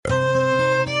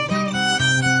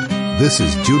This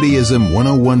is Judaism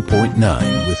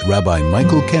 101.9 with Rabbi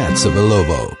Michael Katz of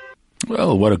Ilovo.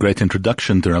 Well, what a great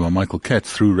introduction to Rabbi Michael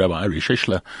Katz through Rabbi Ari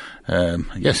Shishler.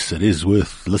 Yes, it is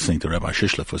worth listening to Rabbi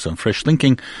Shishler for some fresh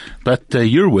thinking, but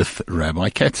you're with Rabbi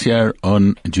Katz here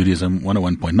on Judaism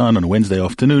 101.9 on a Wednesday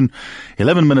afternoon,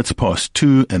 11 minutes past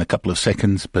 2 and a couple of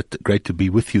seconds, but great to be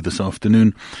with you this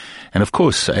afternoon. And of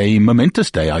course, a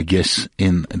momentous day, I guess,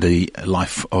 in the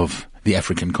life of the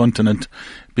African continent,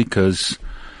 because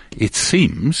it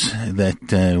seems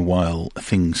that while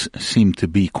things seem to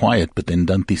be quiet, but then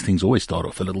don't these things always start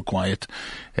off a little quiet,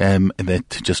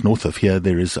 that just north of here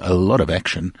there is a lot of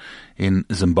action in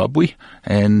Zimbabwe,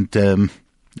 and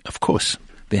of course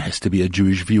there has to be a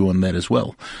Jewish view on that as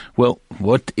well. Well,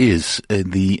 what is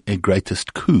the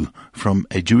greatest coup from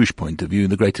a Jewish point of view?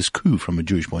 The greatest coup from a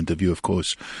Jewish point of view, of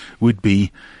course, would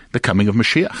be the coming of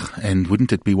Mashiach. And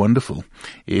wouldn't it be wonderful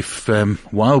if,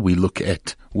 while we look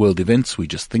at world events, we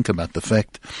just think about the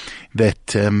fact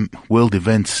that world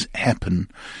events happen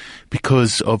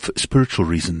because of spiritual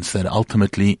reasons, that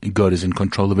ultimately God is in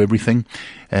control of everything.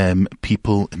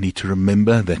 People need to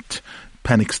remember that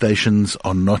panic stations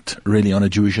are not really on a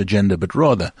Jewish agenda, but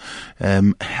rather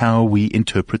how we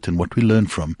interpret and what we learn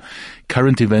from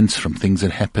current events, from things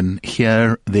that happen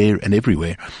here, there, and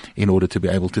everywhere, in order to be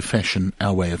able to fashion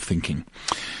our way of thinking.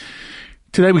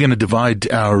 Today we're going to divide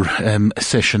our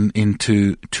session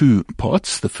into two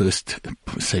parts. The first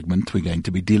segment we're going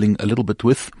to be dealing a little bit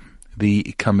with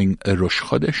the coming Rosh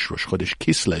Chodesh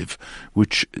Kislev,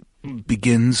 which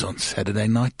begins on Saturday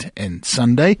night and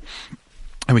Sunday.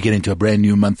 And we get into a brand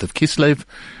new month of Kislev.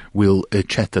 We'll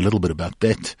chat a little bit about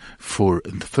that for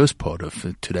the first part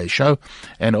of today's show.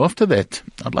 And after that,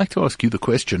 I'd like to ask you the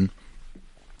question,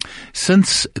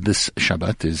 since this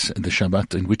Shabbat is the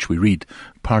Shabbat in which we read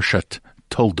Parshat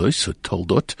Toldos, or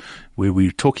Toldot, where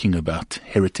we're talking about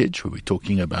heritage, where we're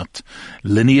talking about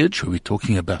lineage, where we're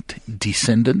talking about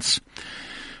descendants,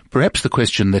 perhaps the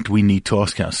question that we need to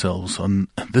ask ourselves on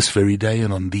this very day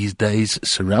and on these days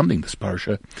surrounding this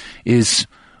parasha is,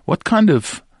 what kind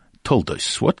of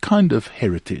toldos, what kind of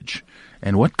heritage,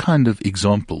 and what kind of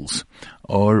examples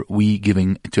are we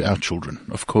giving to our children?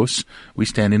 Of course, we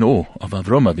stand in awe of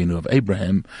Avram Avinu, of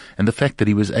Abraham, and the fact that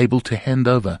he was able to hand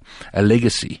over a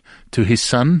legacy to his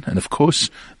son. And of course,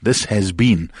 this has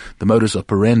been the modus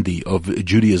operandi of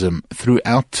Judaism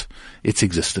throughout its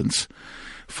existence.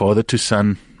 Father to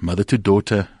son, mother to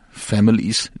daughter,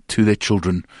 families to their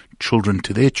children, children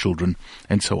to their children,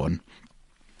 and so on.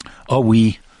 Are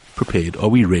we prepared? Are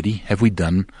we ready? Have we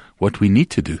done what we need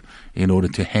to do in order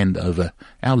to hand over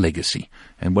our legacy?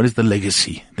 And what is the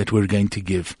legacy that we're going to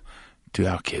give to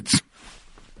our kids?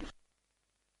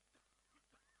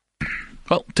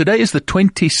 Well, today is the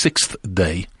 26th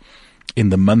day in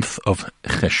the month of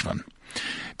Cheshvan.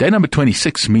 Day number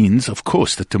 26 means, of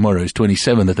course, that tomorrow is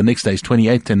 27, that the next day is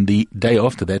 28, and the day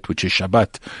after that, which is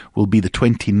Shabbat, will be the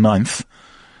 29th.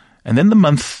 And then the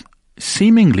month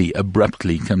seemingly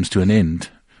abruptly comes to an end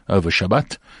over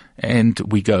Shabbat, and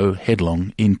we go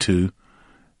headlong into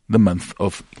the month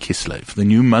of Kislev, the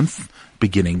new month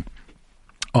beginning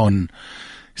on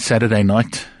Saturday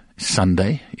night.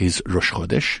 Sunday is Rosh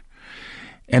Chodesh,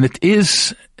 and it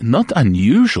is not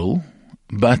unusual,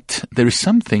 but there is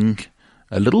something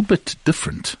a little bit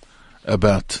different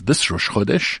about this Rosh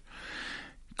Chodesh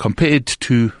compared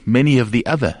to many of the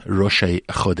other Rosh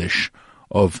Chodesh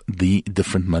of the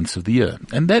different months of the year.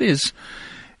 And that is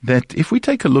that if we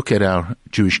take a look at our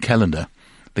Jewish calendar,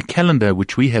 the calendar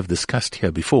which we have discussed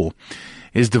here before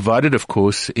is divided, of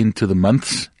course, into the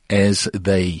months as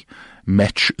they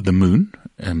match the moon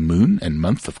and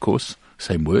month, of course,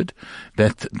 same word,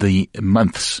 that the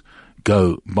months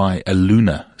go by a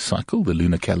lunar cycle, the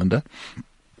lunar calendar.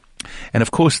 And of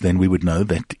course, then we would know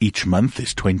that each month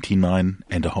is 29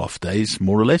 and a half days,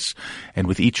 more or less, and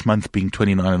with each month being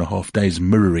 29 and a half days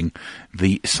mirroring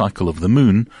the cycle of the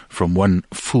moon from one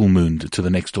full moon to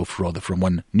the next, or rather from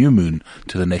one new moon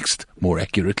to the next, more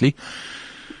accurately,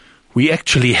 we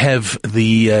actually have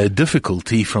the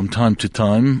difficulty from time to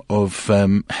time of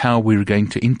how we're going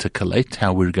to intercalate,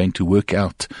 how we're going to work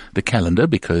out the calendar,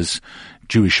 because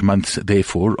Jewish months,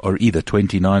 therefore, are either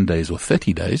 29 days or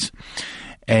 30 days.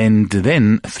 And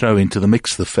then throw into the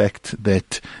mix the fact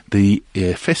that the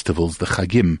festivals, the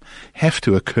Chagim, have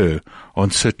to occur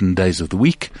on certain days of the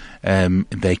week.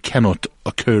 They cannot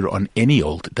occur on any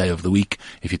old day of the week.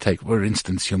 If you take, for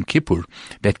instance, Yom Kippur,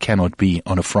 that cannot be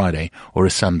on a Friday or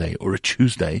a Sunday or a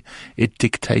Tuesday. It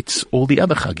dictates all the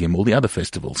other Chagim, all the other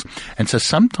festivals. And so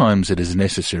sometimes it is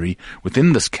necessary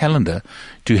within this calendar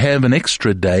to have an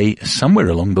extra day somewhere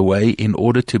along the way in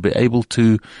order to be able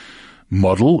to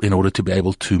model in order to be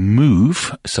able to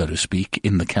move, so to speak,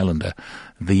 in the calendar,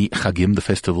 the Chagim, the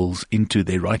festivals, into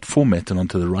their right format and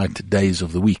onto the right days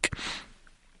of the week.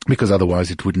 Because otherwise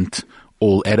it wouldn't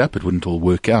all add up, it wouldn't all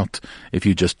work out if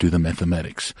you just do the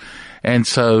mathematics. And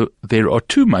so there are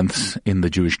 2 months in the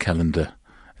Jewish calendar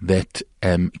that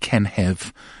can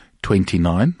have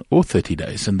 29 or 30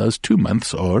 days. And those 2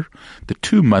 months are the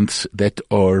 2 months that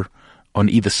are on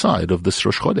either side of this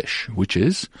Rosh Chodesh, which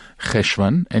is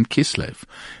Cheshvan and Kislev.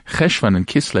 Cheshvan and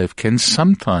Kislev can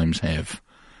sometimes have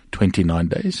 29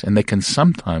 days, and they can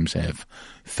sometimes have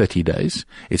 30 days.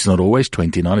 It's not always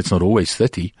 29, it's not always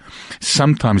 30.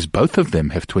 Sometimes both of them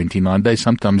have 29 days,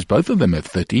 sometimes both of them have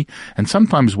 30, and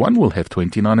sometimes one will have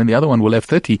 29 and the other one will have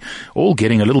 30, all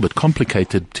getting a little bit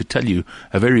complicated to tell you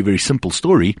a very, very simple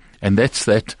story, and that's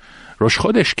that Rosh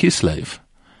Chodesh Kislev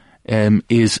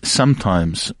is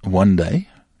sometimes 1 day,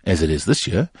 as it is this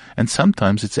year, and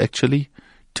sometimes it's actually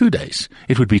 2 days.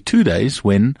 It would be 2 days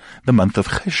when the month of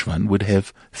Cheshvan would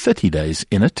have 30 days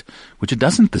in it, which it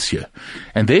doesn't this year.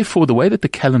 And therefore, the way that the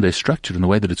calendar is structured and the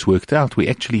way that it's worked out, we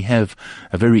actually have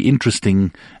a very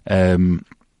interesting Rosh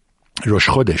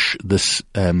Chodesh this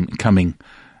coming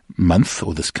month,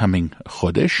 or this coming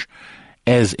Chodesh,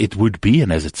 as it would be,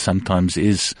 and as it sometimes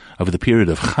is over the period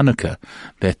of Hanukkah,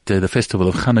 that the festival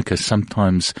of Hanukkah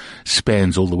sometimes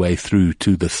spans all the way through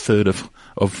to the 3rd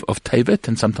of Tevet,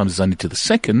 and sometimes it's only to the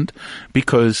 2nd,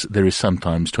 because there is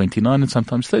sometimes 29 and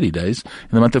sometimes 30 days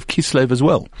in the month of Kislev as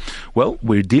well. Well,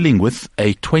 we're dealing with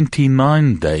a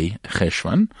 29-day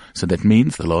Cheshvan, so that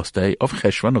means the last day of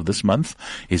Cheshvan of this month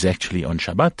is actually on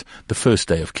Shabbat. The first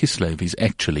day of Kislev is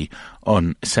actually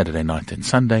on Saturday night and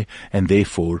Sunday, and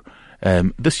therefore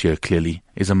this year clearly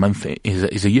is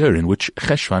a year in which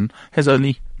Cheshvan has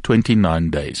only 29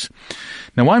 days.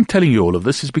 Now, why I'm telling you all of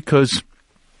this is because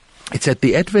it's at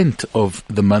the advent of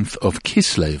the month of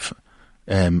Kislev,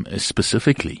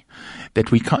 specifically,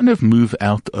 that we kind of move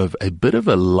out of a bit of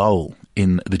a lull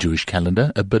in the Jewish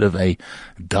calendar, a bit of a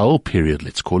dull period,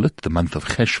 let's call it, the month of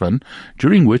Cheshvan,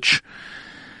 during which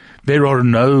there are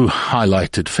no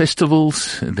highlighted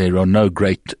festivals, there are no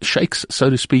great shakes, so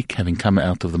to speak, having come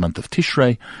out of the month of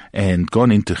Tishrei and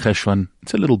gone into Cheshvan.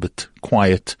 It's a little bit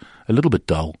quiet, a little bit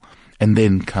dull, and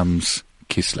then comes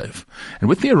Kislev. And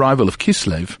with the arrival of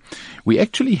Kislev, we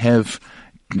actually have,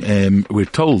 we're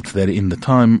told that in the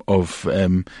time of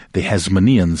the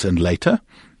Hasmoneans and later,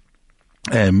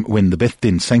 when the Beth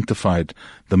Din sanctified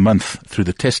the month through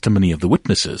the testimony of the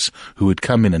witnesses who would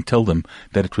come in and tell them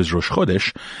that it was Rosh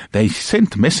Chodesh, they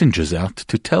sent messengers out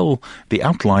to tell the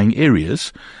outlying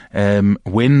areas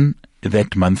when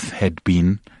that month had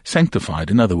been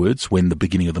sanctified. In other words, when the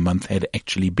beginning of the month had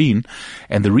actually been.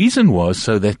 And the reason was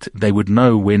so that they would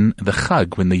know when the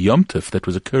Chag, when the Yom Tov that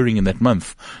was occurring in that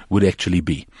month would actually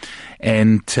be.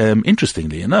 And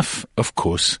interestingly enough, of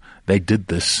course, they did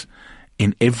this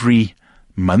in every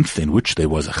month in which there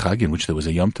was a Chag, in which there was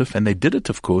a Yom Tov, and they did it,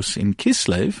 of course, in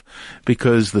Kislev,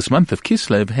 because this month of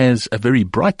Kislev has a very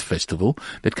bright festival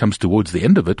that comes towards the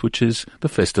end of it, which is the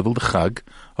festival, the Chag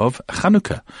of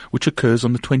Chanukah, which occurs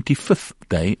on the 25th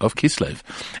day of Kislev.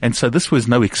 And so this was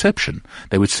no exception.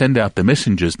 They would send out the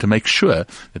messengers to make sure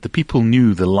that the people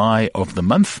knew the lie of the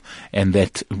month, and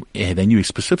that they knew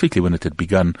specifically when it had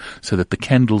begun, so that the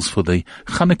candles for the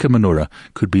Chanukah menorah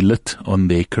could be lit on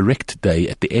their correct day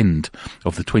at the end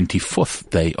of the 24th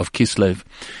day of Kislev.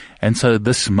 And so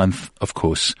this month, of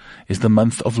course, is the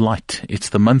month of light. It's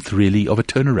the month really of a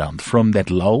turnaround from that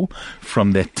lull,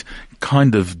 from that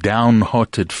kind of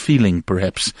downhearted feeling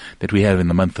perhaps that we have in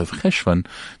the month of Cheshvan,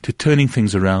 to turning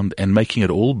things around and making it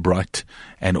all bright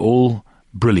and all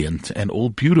brilliant and all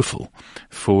beautiful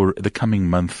for the coming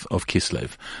month of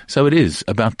Kislev. So it is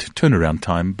about turnaround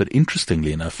time, but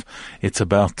interestingly enough, it's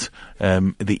about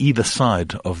the either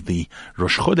side of the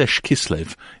Rosh Chodesh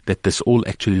Kislev that this all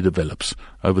actually develops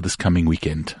over this coming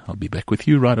weekend. I'll be back with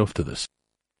you right after this.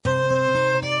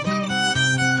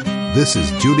 This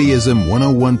is Judaism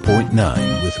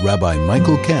 101.9 with Rabbi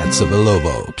Michael Katz of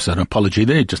Ilovo. So an apology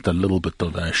there, just a little bit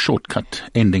of a shortcut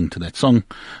ending to that song,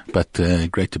 but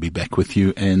great to be back with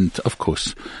you. And of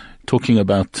course, talking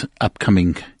about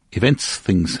upcoming events,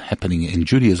 things happening in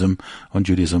Judaism on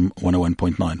Judaism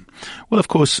 101.9. Well, of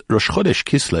course, Rosh Chodesh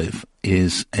Kislev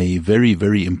is a very,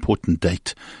 very important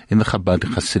date in the Chabad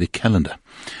Hasidic calendar,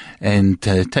 and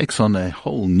takes on a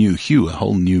whole new hue, a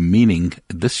whole new meaning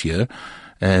this year,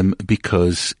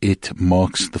 because it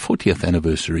marks the 40th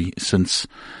anniversary since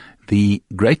the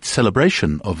great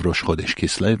celebration of Rosh Chodesh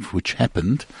Kislev, which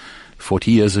happened 40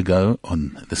 years ago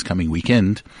on this coming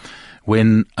weekend,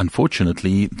 when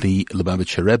unfortunately the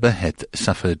Lubavitcher Rebbe had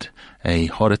suffered a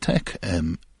heart attack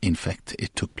In fact,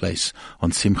 it took place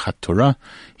on Simchat Torah.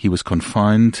 He was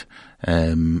confined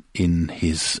in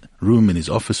his room, in his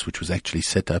office, which was actually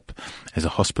set up as a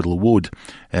hospital ward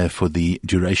for the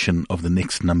duration of the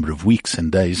next number of weeks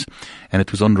and days. And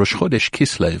it was on Rosh Chodesh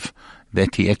Kislev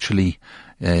that he actually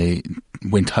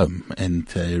went home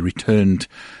and returned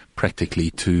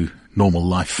practically to normal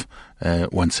life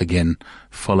once again,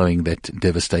 following that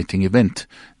devastating event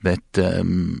that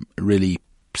really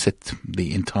set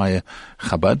the entire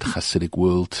Chabad, Hasidic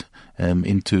world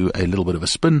into a little bit of a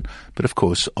spin. But of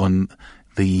course, on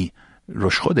the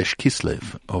Rosh Chodesh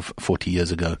Kislev of 40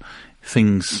 years ago,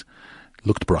 things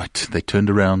looked bright. They turned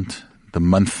around. The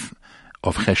month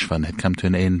of Cheshvan had come to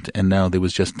an end, and now there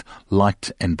was just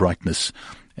light and brightness.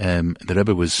 The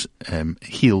Rebbe was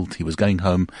healed. He was going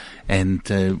home, and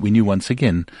we knew once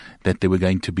again that there were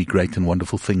going to be great and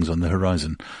wonderful things on the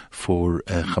horizon for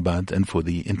Chabad and for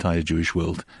the entire Jewish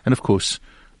world. And of course,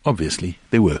 obviously,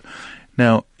 there were.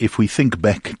 Now, if we think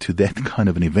back to that kind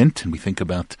of an event and we think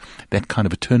about that kind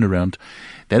of a turnaround,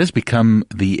 that has become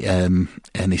the an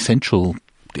essential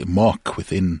mark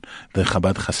within the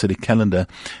Chabad Hasidic calendar,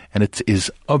 and it is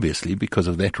obviously because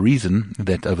of that reason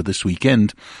that over this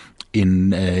weekend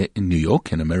in New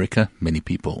York, in America, many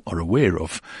people are aware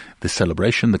of the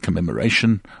celebration, the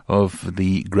commemoration of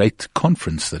the great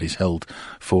conference that is held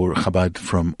for Chabad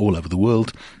from all over the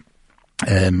world,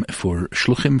 for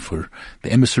shluchim, for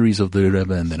the emissaries of the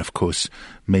Rebbe, and then of course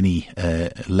many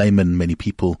laymen, many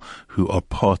people who are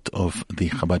part of the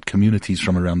Chabad communities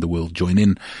from around the world join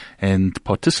in and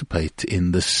participate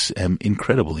in this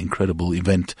incredible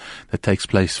event that takes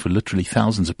place for literally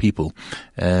thousands of people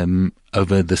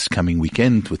over this coming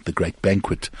weekend, with the great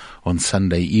banquet on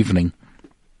Sunday evening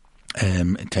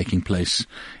taking place.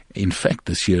 In fact,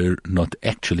 this year, not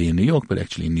actually in New York, but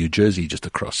actually in New Jersey, just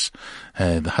across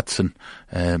the Hudson,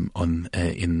 in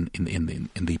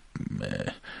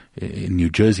New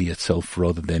Jersey itself,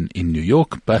 rather than in New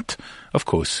York. But of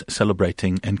course,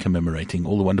 celebrating and commemorating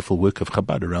all the wonderful work of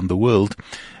Chabad around the world,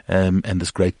 and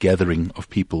this great gathering of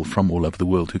people from all over the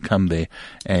world who come there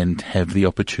and have the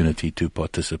opportunity to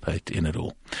participate in it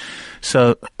all.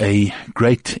 So, a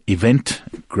great event,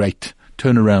 great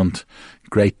turnaround,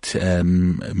 great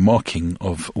marking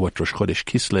of what Rosh Chodesh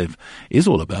Kislev is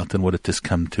all about and what it has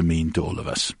come to mean to all of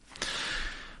us.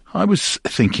 I was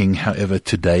thinking, however,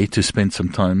 today to spend some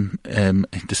time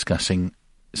discussing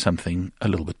something a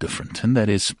little bit different, and that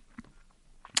is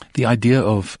the idea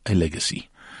of a legacy.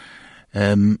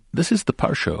 This is the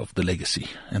parsha of the legacy,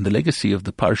 and the legacy of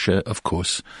the parsha, of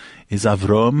course, is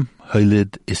Avram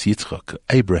Holed es Yitzchak.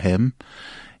 Abraham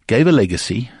gave a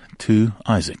legacy to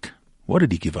Isaac. What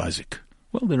did he give Isaac?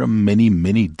 Well, there are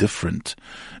many different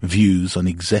views on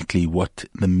exactly what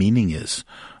the meaning is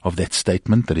of that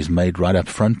statement that is made right up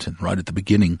front and right at the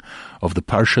beginning of the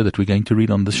parsha that we're going to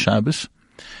read on this Shabbos.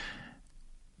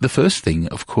 The first thing,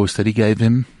 of course, that he gave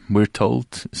him, we're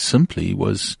told, simply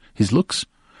was his looks,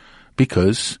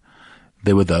 because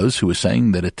there were those who were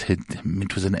saying that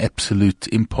it was an absolute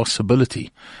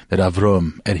impossibility that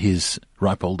Avram, at his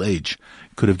ripe old age,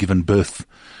 could have given birth,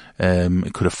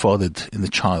 could have fathered in the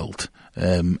child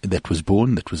that was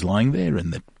born, that was lying there,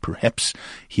 and that perhaps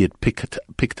he had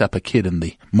picked up a kid in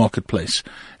the marketplace,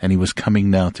 and he was coming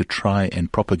now to try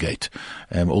and propagate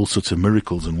all sorts of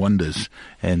miracles and wonders,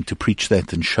 and to preach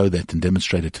that and show that and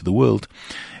demonstrate it to the world.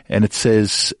 And it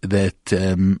says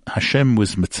that Hashem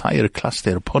was Metzayer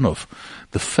Klaster Ponov.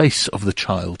 The face of the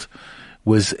child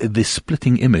was the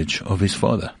splitting image of his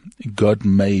father. God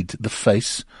made the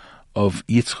face of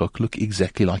Yitzchak look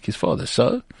exactly like his father.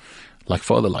 So, like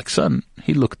father, like son,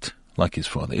 he looked like his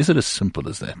father. Is it as simple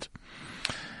as that?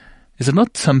 Is it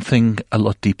not something a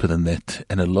lot deeper than that,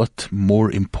 and a lot more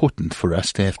important for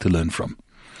us to have to learn from?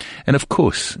 And of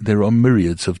course, there are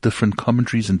myriads of different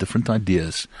commentaries and different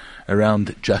ideas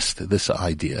around just this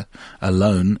idea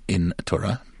alone in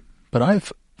Torah. But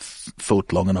I've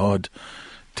thought long and hard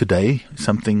today,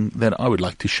 something that I would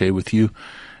like to share with you,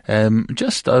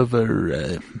 just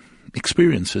over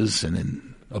experiences and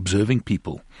in observing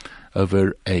people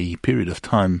over a period of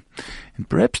time. And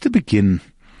perhaps to begin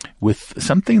with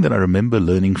something that I remember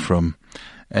learning from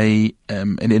an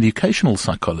educational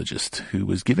psychologist who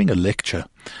was giving a lecture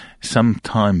some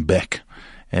time back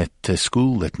at a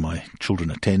school that my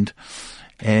children attend.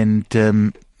 And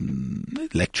the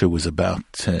lecture was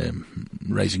about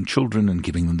raising children and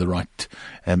giving them the right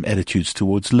attitudes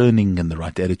towards learning and the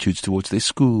right attitudes towards their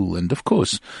school. And, of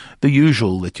course, the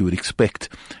usual that you would expect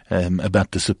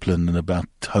about discipline and about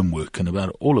homework and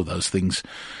about all of those things.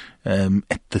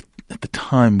 At the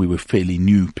time, we were fairly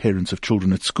new parents of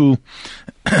children at school.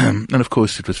 And, of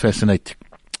course, it was fascinating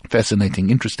Fascinating,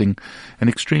 interesting, and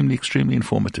extremely, extremely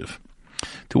informative.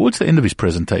 Towards the end of his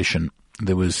presentation,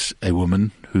 there was a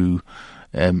woman who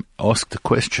asked a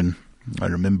question. I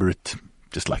remember it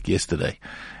just like yesterday.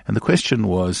 And the question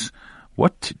was,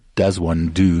 what does one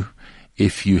do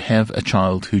if you have a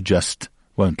child who just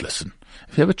won't listen?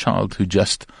 If you have a child who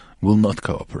just will not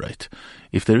cooperate?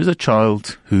 If there is a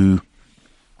child who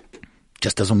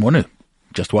just doesn't want to,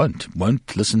 just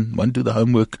won't listen, won't do the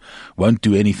homework, won't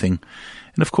do anything.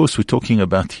 And of course, we're talking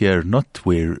about here not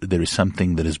where there is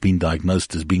something that has been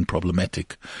diagnosed as being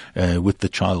problematic with the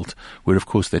child, where of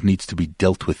course that needs to be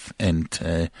dealt with and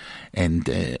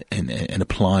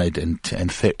applied and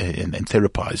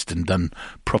therapized and done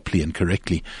properly and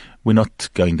correctly. We're not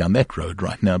going down that road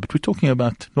right now, but we're talking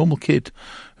about a normal kid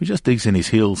who just digs in his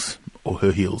heels or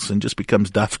her heels and just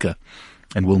becomes dafka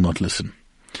and will not listen.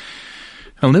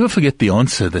 I'll never forget the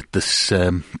answer that this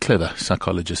clever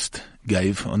psychologist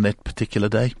gave on that particular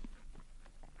day.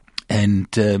 And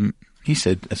he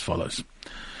said as follows: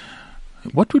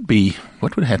 What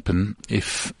would happen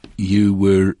if you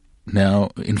were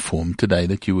now informed today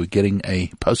that you were getting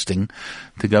a posting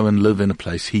to go and live in a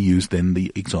place? He used then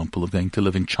the example of going to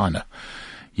live in China.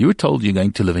 You were told you're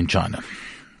going to live in China.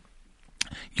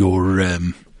 Your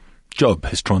job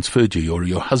has transferred you, or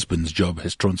your husband's job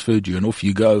has transferred you, and off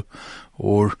you go.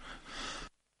 Or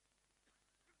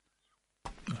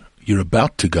you're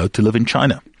about to go to live in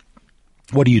China.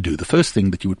 What do you do? The first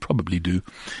thing that you would probably do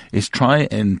is try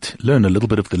and learn a little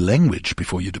bit of the language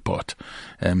before you depart.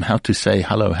 How to say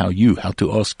hello, how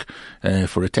to ask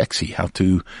for a taxi, how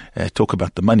to talk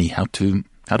about the money, how to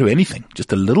anything,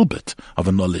 just a little bit of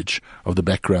a knowledge of the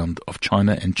background of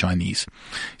China and Chinese.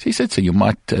 So he said, so you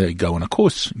might go on a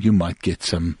course, you might get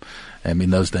some, in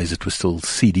those days it was still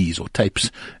CDs or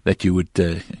tapes that you would,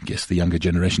 I guess the younger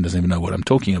generation doesn't even know what I'm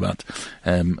talking about.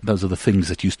 Those are the things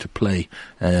that used to play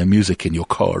music in your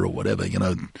car or whatever,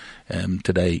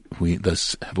 today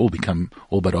those have all become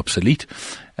all but obsolete.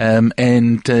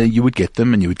 And you would get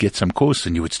them and you would get some course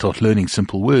and you would start learning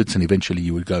simple words, and eventually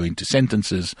you would go into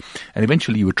sentences, and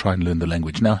eventually you would try and learn the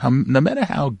language. Now, no matter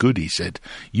how good, he said,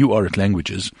 you are at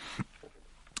languages,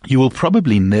 you will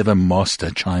probably never master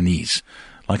Chinese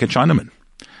like a Chinaman.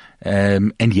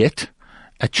 And yet,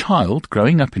 a child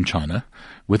growing up in China,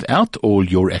 without all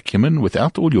your acumen,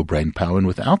 without all your brain power, and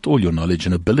without all your knowledge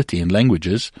and ability in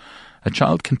languages, a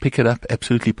child can pick it up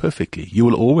absolutely perfectly. You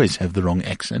will always have the wrong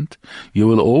accent. You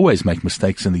will always make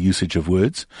mistakes in the usage of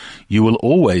words. You will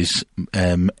always,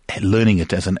 learning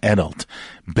it as an adult,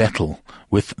 battle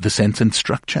with the sentence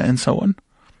structure and so on.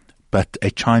 But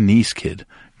a Chinese kid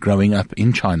growing up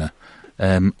in China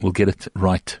will get it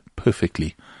right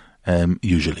perfectly,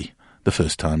 usually, the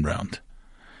first time round.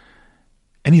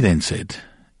 And he then said,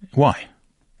 why?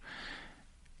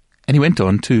 And he went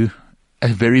on to a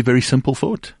very, very simple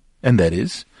thought. And that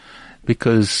is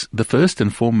because the first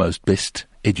and foremost best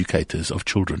educators of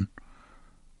children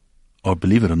are,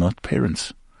 believe it or not,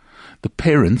 parents. The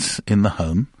parents in the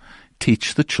home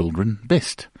teach the children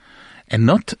best. And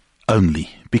not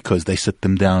only because they sit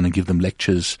them down and give them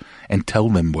lectures and tell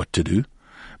them what to do,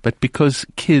 but because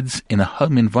kids in a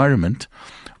home environment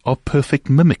are perfect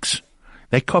mimics.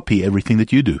 They copy everything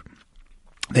that you do.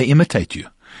 They imitate you.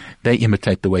 They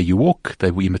imitate the way you walk, they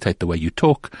imitate the way you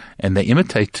talk, and they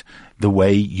imitate the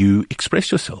way you express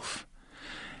yourself.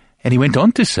 And he went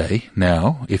on to say,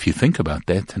 now, if you think about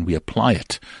that and we apply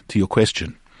it to your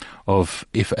question of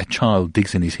if a child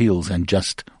digs in his heels and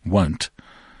just won't,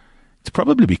 it's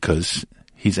probably because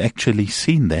he's actually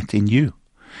seen that in you.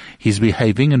 He's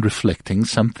behaving and reflecting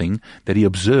something that he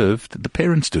observed the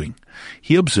parents doing.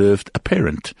 He observed a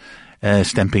parent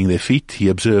stamping their feet. He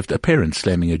observed a parent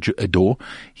slamming a door.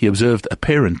 He observed a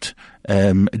parent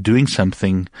doing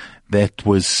something that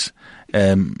was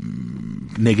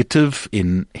negative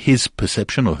in his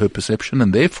perception or her perception,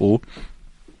 and therefore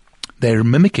they're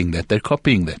mimicking that, they're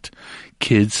copying that.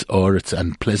 Kids are, it's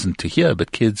unpleasant to hear,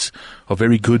 but kids are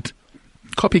very good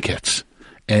copycats.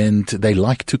 And they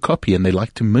like to copy and they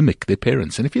like to mimic their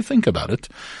parents. And if you think about it,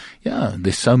 yeah,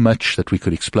 there's so much that we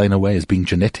could explain away as being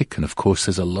genetic. And of course,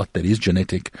 there's a lot that is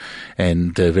genetic.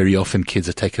 And very often kids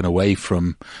are taken away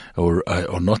from or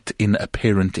not in a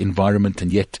parent environment.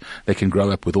 And yet they can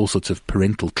grow up with all sorts of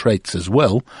parental traits as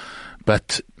well.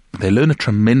 But they learn a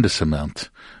tremendous amount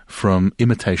from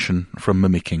imitation, from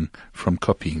mimicking, from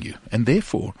copying you. And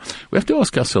therefore, we have to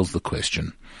ask ourselves the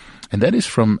question, and that is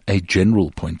from a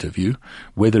general point of view,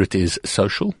 whether it is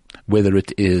social, whether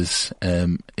it is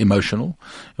emotional,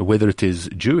 whether it is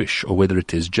Jewish, or whether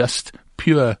it is just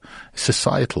pure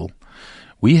societal,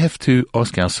 we have to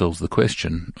ask ourselves the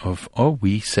question of, are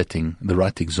we setting the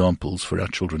right examples for our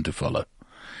children to follow?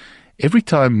 Every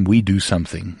time we do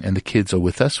something and the kids are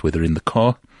with us, whether in the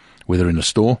car, whether in a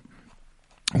store,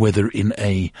 whether in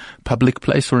a public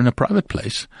place or in a private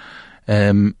place,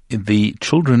 the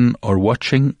children are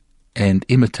watching and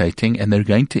imitating, and they're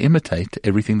going to imitate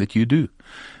everything that you do.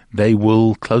 They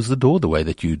will close the door the way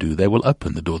that you do. They will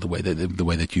open the door the way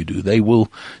that you do. They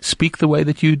will speak the way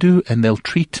that you do, and they'll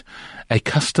treat a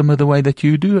customer the way that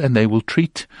you do, and they will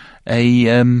treat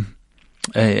a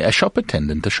shop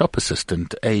attendant, a shop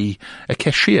assistant, a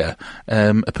cashier,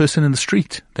 a person in the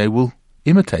street. They will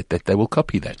imitate that. They will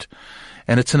copy that.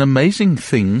 And it's an amazing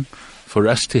thing for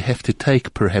us to have to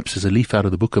take perhaps as a leaf out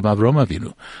of the book of Avraham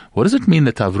Avinu. What does it mean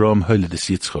that Avraham holedes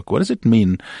Yitzchak? What does it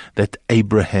mean that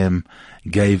Abraham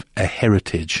gave a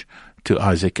heritage to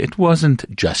Isaac? It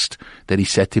wasn't just that he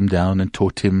sat him down and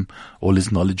taught him all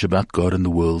his knowledge about God and the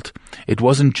world. It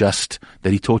wasn't just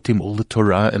that he taught him all the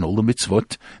Torah and all the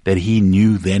mitzvot that he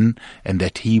knew then and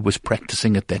that he was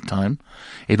practicing at that time.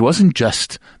 It wasn't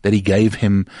just that he gave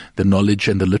him the knowledge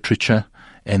and the literature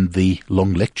and the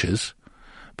long lectures,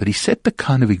 but he set the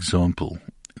kind of example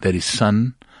that his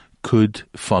son could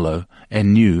follow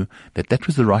and knew that that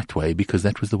was the right way because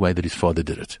that was the way that his father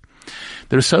did it.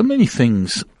 There are so many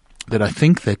things that I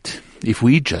think that if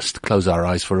we just close our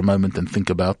eyes for a moment and think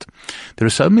about, there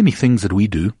are so many things that we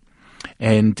do,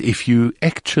 and if you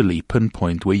actually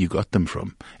pinpoint where you got them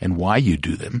from and why you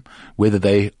do them, whether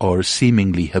they are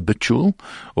seemingly habitual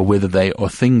or whether they are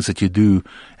things that you do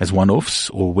as one-offs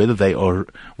or whether they are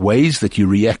ways that you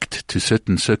react to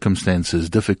certain circumstances,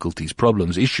 difficulties,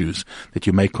 problems, issues that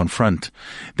you may confront,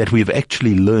 that we have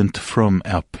actually learnt from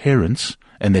our parents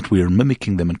and that we are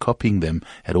mimicking them and copying them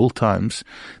at all times,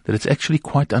 that it's actually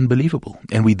quite unbelievable.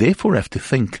 And we therefore have to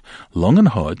think long and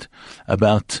hard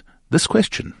about this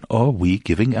question: are we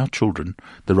giving our children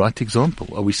the right example?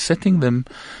 Are we setting them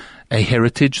a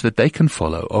heritage that they can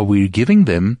follow? Are we giving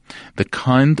them the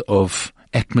kind of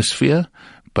atmosphere,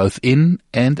 both in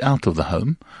and out of the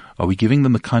home? Are we giving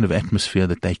them the kind of atmosphere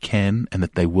that they can and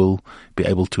that they will be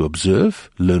able to observe,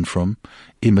 learn from,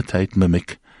 imitate,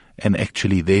 mimic, and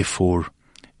actually therefore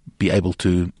be able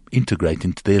to integrate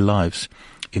into their lives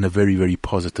in a very, very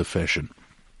positive fashion?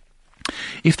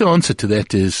 If the answer to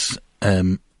that is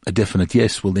a definite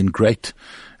yes, well then great.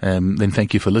 Then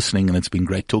thank you for listening, and it's been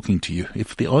great talking to you.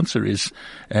 If the answer is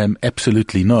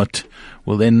absolutely not,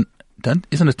 well then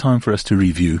isn't it time for us to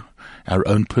review our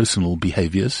own personal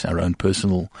behaviors, our own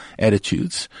personal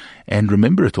attitudes, and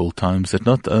remember at all times that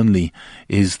not only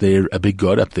is there a big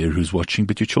God up there who's watching,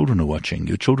 but your children are watching.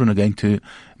 Your children are going to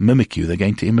mimic you. They're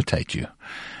going to imitate you.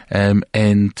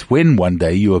 And when one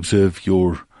day you observe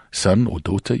your son or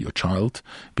daughter, your child,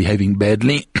 behaving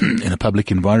badly in a public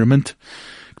environment,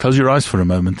 close your eyes for a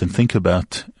moment and think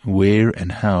about where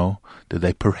and how did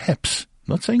they perhaps,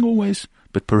 not saying always,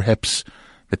 but perhaps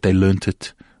that they learnt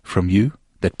it from you,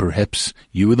 that perhaps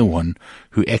you were the one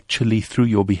who actually, through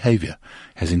your behavior,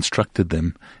 has instructed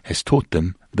them, has taught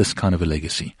them this kind of a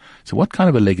legacy. So what kind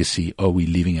of a legacy are we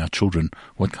leaving our children?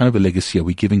 What kind of a legacy are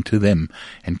we giving to them?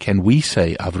 And can we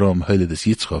say Avraham holedes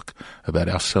Yitzchak about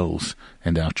ourselves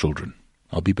and our children?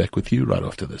 I'll be back with you right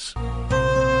after this.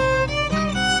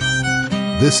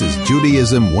 This is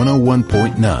Judaism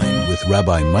 101.9 with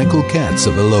Rabbi Michael Katz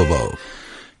of Ilovo.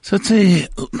 So it's an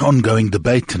ongoing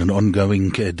debate and an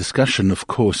ongoing discussion, of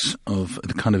course, of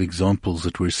the kind of examples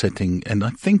that we're setting. And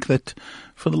I think that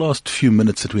for the last few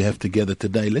minutes that we have together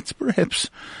today, let's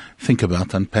perhaps think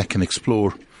about, unpack and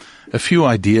explore a few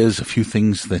ideas, a few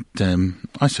things that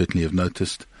I certainly have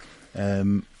noticed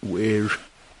where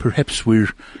perhaps we're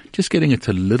just getting it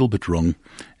a little bit wrong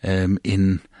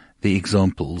in the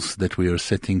examples that we are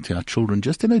setting to our children,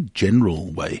 just in a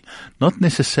general way, not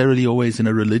necessarily always in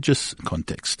a religious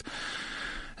context.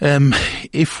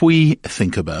 If we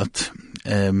think about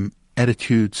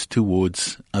attitudes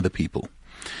towards other people,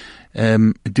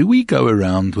 do we go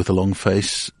around with a long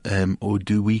face, or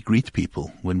do we greet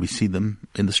people when we see them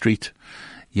in the street?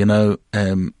 You know,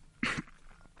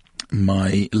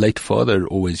 my late father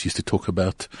always used to talk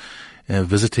about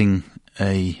visiting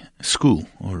a school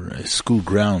or a school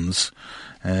grounds,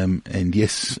 and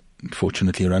yes,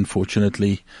 fortunately or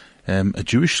unfortunately, a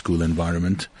Jewish school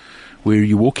environment where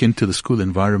you walk into the school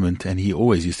environment, and he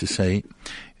always used to say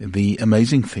the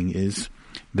amazing thing is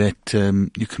that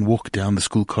you can walk down the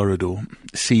school corridor,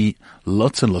 see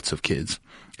lots and lots of kids,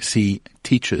 see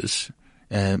teachers,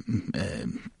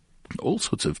 all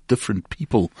sorts of different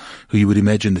people who you would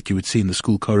imagine that you would see in the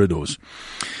school corridors.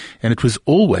 And it was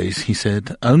always, he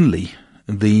said, only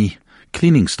the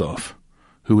cleaning staff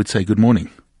who would say good morning,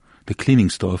 the cleaning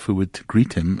staff who would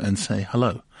greet him and say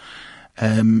hello.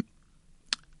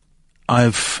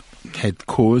 I've had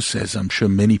cause, as I'm sure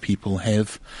many people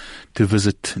have, to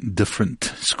visit different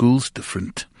schools,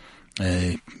 different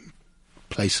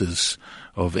places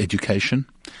of education.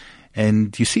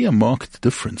 And you see a marked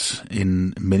difference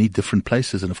in many different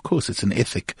places. And of course, it's an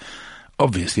ethic,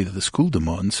 obviously, that the school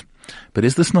demands. But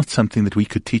is this not something that we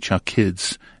could teach our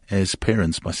kids as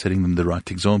parents by setting them the right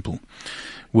example?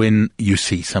 When you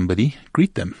see somebody,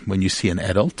 greet them. When you see an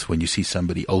adult, when you see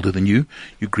somebody older than you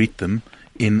greet them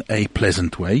in a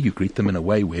pleasant way. You greet them in a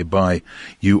way whereby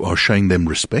you are showing them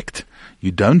respect.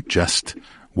 You don't just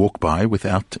walk by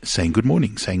without saying good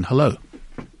morning, saying hello.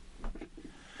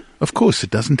 Of course, it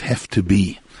doesn't have to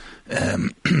be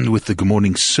with the good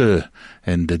morning, sir,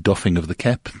 and the doffing of the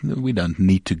cap. We don't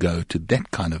need to go to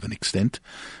that kind of an extent,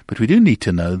 but we do need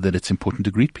to know that it's important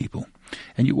to greet people.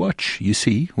 And you watch, you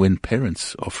see, when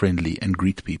parents are friendly and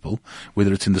greet people,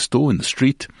 whether it's in the store, in the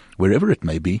street, wherever it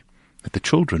may be, that the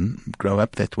children grow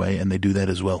up that way and they do that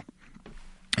as well.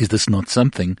 Is this not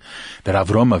something that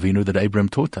Avram Avinu, that Abraham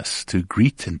taught us, to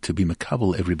greet and to be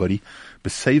makabel everybody,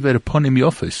 besever upon him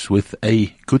yofis, with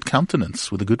a good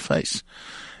countenance, with a good face?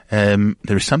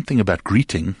 There is something about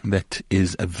greeting that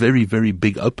is a very, very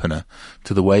big opener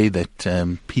to the way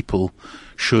that people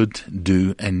should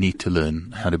do and need to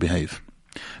learn how to behave.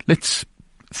 Let's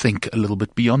think a little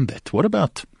bit beyond that. What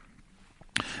about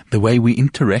the way we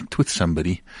interact with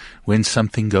somebody when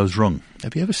something goes wrong?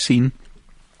 Have you ever seen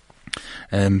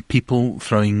people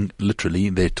throwing literally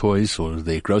their toys or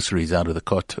their groceries out of the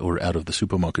cot or out of the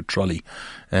supermarket trolley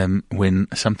when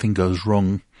something goes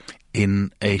wrong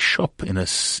in a shop, in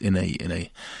a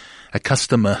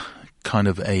customer kind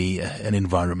of an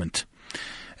environment,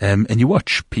 and you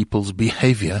watch people's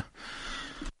behavior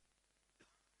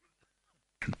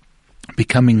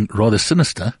becoming rather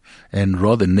sinister and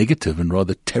rather negative and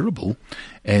rather terrible,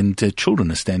 and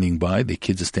children are standing by, their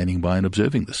kids are standing by and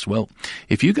observing this. Well,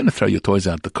 if you're going to throw your toys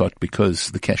out the cot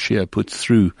because the cashier puts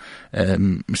through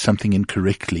something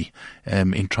incorrectly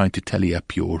in trying to tally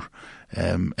up your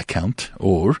account,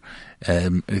 or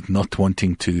not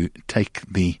wanting to take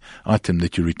the item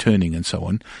that you're returning and so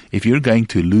on, if you're going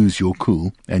to lose your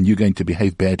cool and you're going to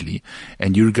behave badly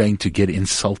and you're going to get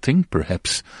insulting,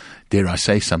 perhaps, dare I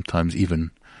say, sometimes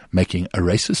even making a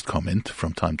racist comment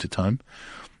from time to time,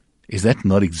 is that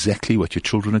not exactly what your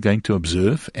children are going to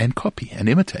observe and copy and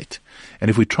imitate? And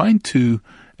if we're trying to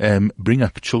bring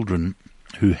up children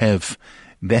who have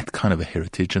that kind of a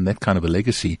heritage and that kind of a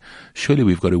legacy, surely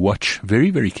we've got to watch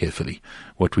very, very carefully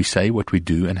what we say, what we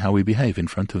do, and how we behave in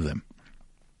front of them.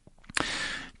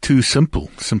 Two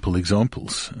simple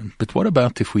examples. But what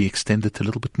about if we extend it a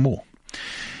little bit more?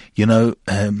 You know,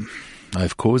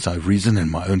 I've reason in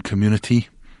my own community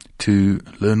to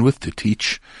learn with, to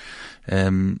teach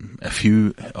a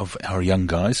few of our young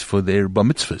guys for their bar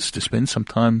mitzvahs, to spend some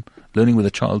time learning with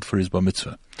a child for his bar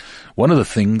mitzvah. One of the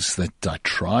things that I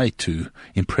try to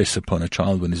impress upon a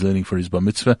child when he's learning for his bar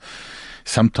mitzvah,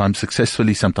 sometimes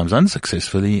successfully, sometimes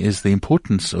unsuccessfully, is the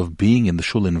importance of being in the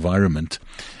shul environment,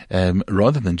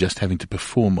 rather than just having to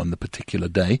perform on the particular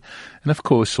day. And of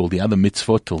course, all the other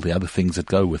mitzvot, all the other things that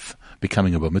go with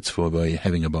becoming a bar mitzvah or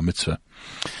having a bar mitzvah.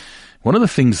 One of the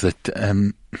things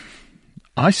that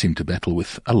I seem to battle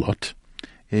with a lot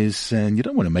is, and you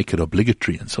don't want to make it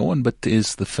obligatory and so on, but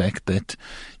is the fact that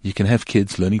you can have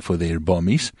kids learning for their bar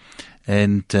mitzvahs,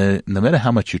 and no matter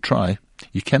how much you try,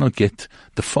 you cannot get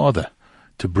the father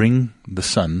to bring the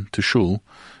son to shul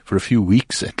for a few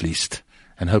weeks at least,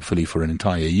 and hopefully for an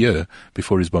entire year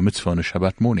before his bar mitzvah on a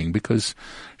Shabbat morning, because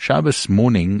Shabbos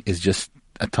morning is just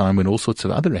a time when all sorts of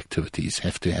other activities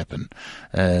have to happen,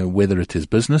 whether it is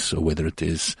business or whether it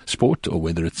is sport or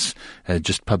whether it's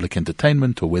just public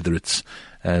entertainment or whether it's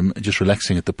just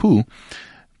relaxing at the pool.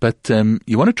 But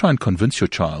you want to try and convince your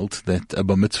child that a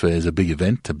bar mitzvah is a big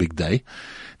event, a big day.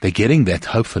 They're getting that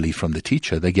hopefully from the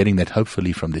teacher. They're getting that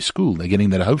hopefully from their school. They're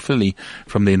getting that hopefully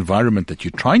from the environment that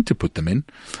you're trying to put them in.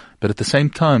 But at the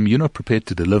same time, you're not prepared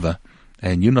to deliver,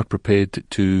 and you're not prepared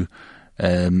to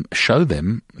show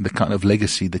them the kind of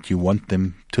legacy that you want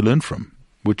them to learn from,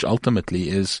 which ultimately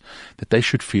is that they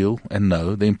should feel and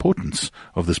know the importance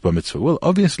of this bar mitzvah. Well,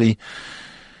 obviously,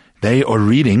 they are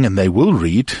reading, and they will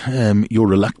read, your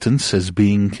reluctance as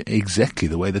being exactly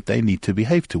the way that they need to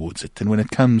behave towards it. And when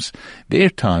it comes their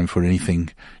time for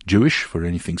anything Jewish, for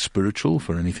anything spiritual,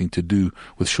 for anything to do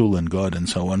with shul and God and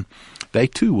so on, they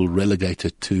too will relegate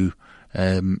it to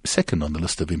second on the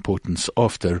list of importance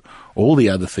after all the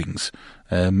other things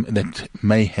that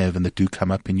may have and that do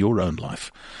come up in your own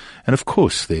life. And of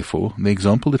course, therefore, the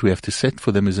example that we have to set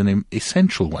for them is an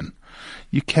essential one.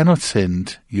 You cannot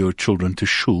send your children to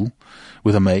shul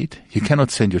with a maid. You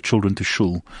cannot send your children to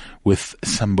shul with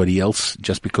somebody else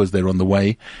just because they're on the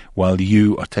way while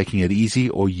you are taking it easy,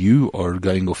 or you are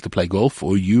going off to play golf,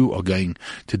 or you are going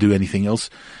to do anything else.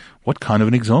 What kind of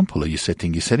an example are you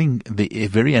setting? You're setting a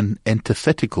very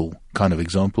antithetical kind of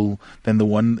example than the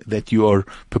one that you are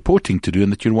purporting to do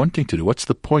and that you're wanting to do. What's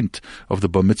the point of the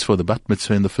bar mitzvah or the bat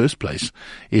mitzvah in the first place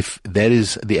if that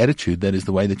is the attitude, that is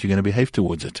the way that you're going to behave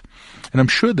towards it? And I'm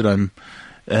sure that I'm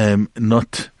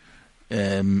not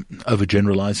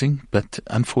overgeneralizing, but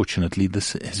unfortunately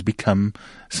this has become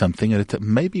something, and it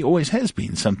maybe always has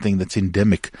been something that's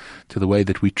endemic to the way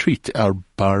that we treat our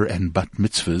bar and bat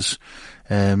mitzvahs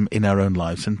in our own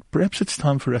lives. And perhaps it's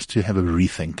time for us to have a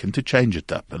rethink and to change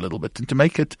it up a little bit and to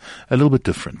make it a little bit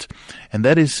different. And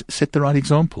that is set the right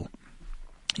example.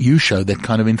 You show that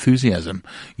kind of enthusiasm.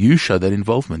 You show that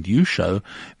involvement. You show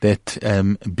that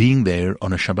being there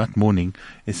on a Shabbat morning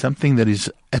is something that is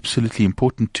absolutely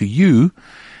important to you,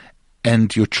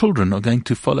 and your children are going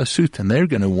to follow suit, and they're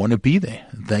going to want to be there.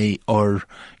 They are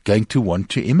going to want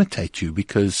to imitate you,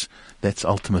 because that's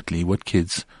ultimately what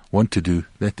kids want to do.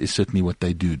 That is certainly what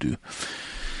they do. And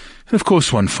of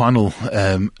course, one final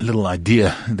little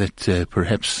idea that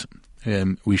perhaps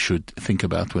we should think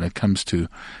about when it comes to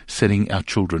setting our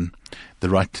children the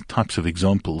right types of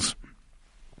examples.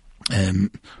 I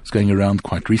was going around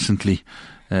quite recently,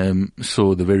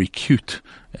 saw the very cute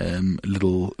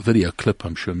little video clip.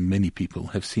 I'm sure many people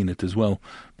have seen it as well,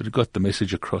 but it got the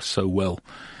message across so well.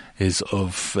 Is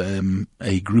of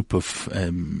a group of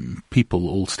people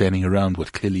all standing around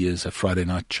what clearly is a Friday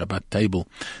night Shabbat table.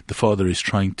 The father is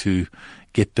trying to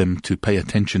get them to pay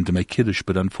attention to make Kiddush,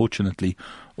 but unfortunately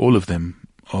all of them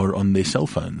are on their cell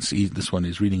phones. This one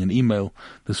is reading an email,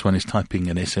 this one is typing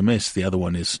an SMS, the other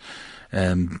one is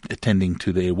attending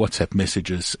to their WhatsApp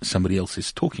messages, somebody else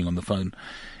is talking on the phone.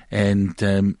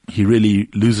 And he really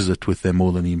loses it with them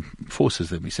all, and he forces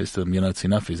them. He says to them, it's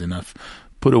enough is enough.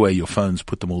 Put away your phones,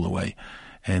 put them all away.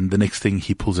 And the next thing,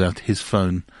 he pulls out his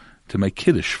phone to make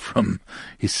Kiddush from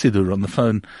his siddur on the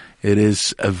phone. It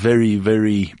is a very,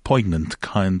 very poignant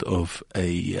kind of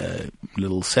a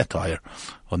little satire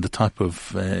on the type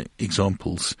of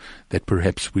examples that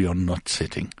perhaps we are not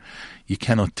setting. You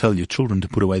cannot tell your children to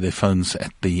put away their phones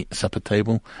at the supper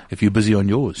table if you're busy on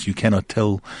yours. You cannot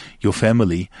tell your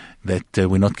family that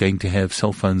we're not going to have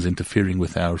cell phones interfering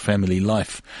with our family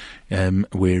life,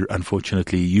 where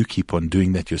unfortunately you keep on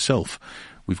doing that yourself.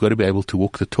 We've got to be able to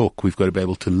walk the talk. We've got to be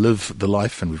able to live the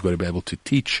life, and we've got to be able to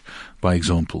teach by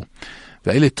example.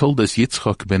 Ve'ele told us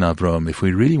Yitzchak ben Avraham, if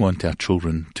we really want our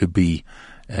children to be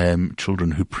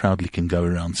children who proudly can go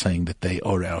around saying that they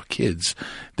are our kids,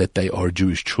 that they are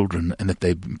Jewish children, and that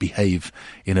they behave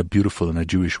in a beautiful and a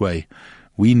Jewish way,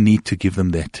 we need to give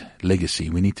them that legacy.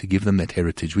 We need to give them that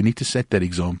heritage. We need to set that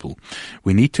example.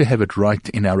 We need to have it right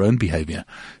in our own behavior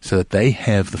so that they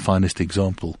have the finest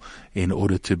example in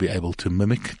order to be able to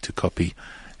mimic, to copy,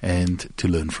 and to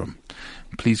learn from.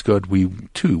 Please God, we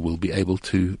too will be able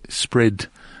to spread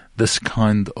this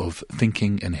kind of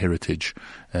thinking and heritage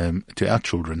to our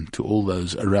children, to all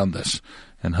those around us,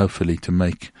 and hopefully to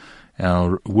make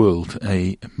our world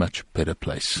a much better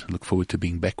place. Look forward to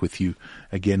being back with you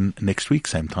again next week,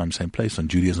 same time, same place on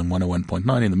Judaism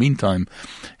 101.9. In the meantime,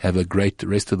 have a great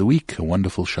rest of the week, a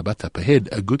wonderful Shabbat up ahead,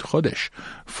 a good Chodesh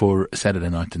for Saturday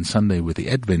night and Sunday with the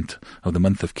advent of the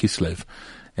month of Kislev,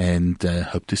 and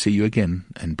hope to see you again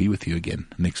and be with you again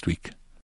next week.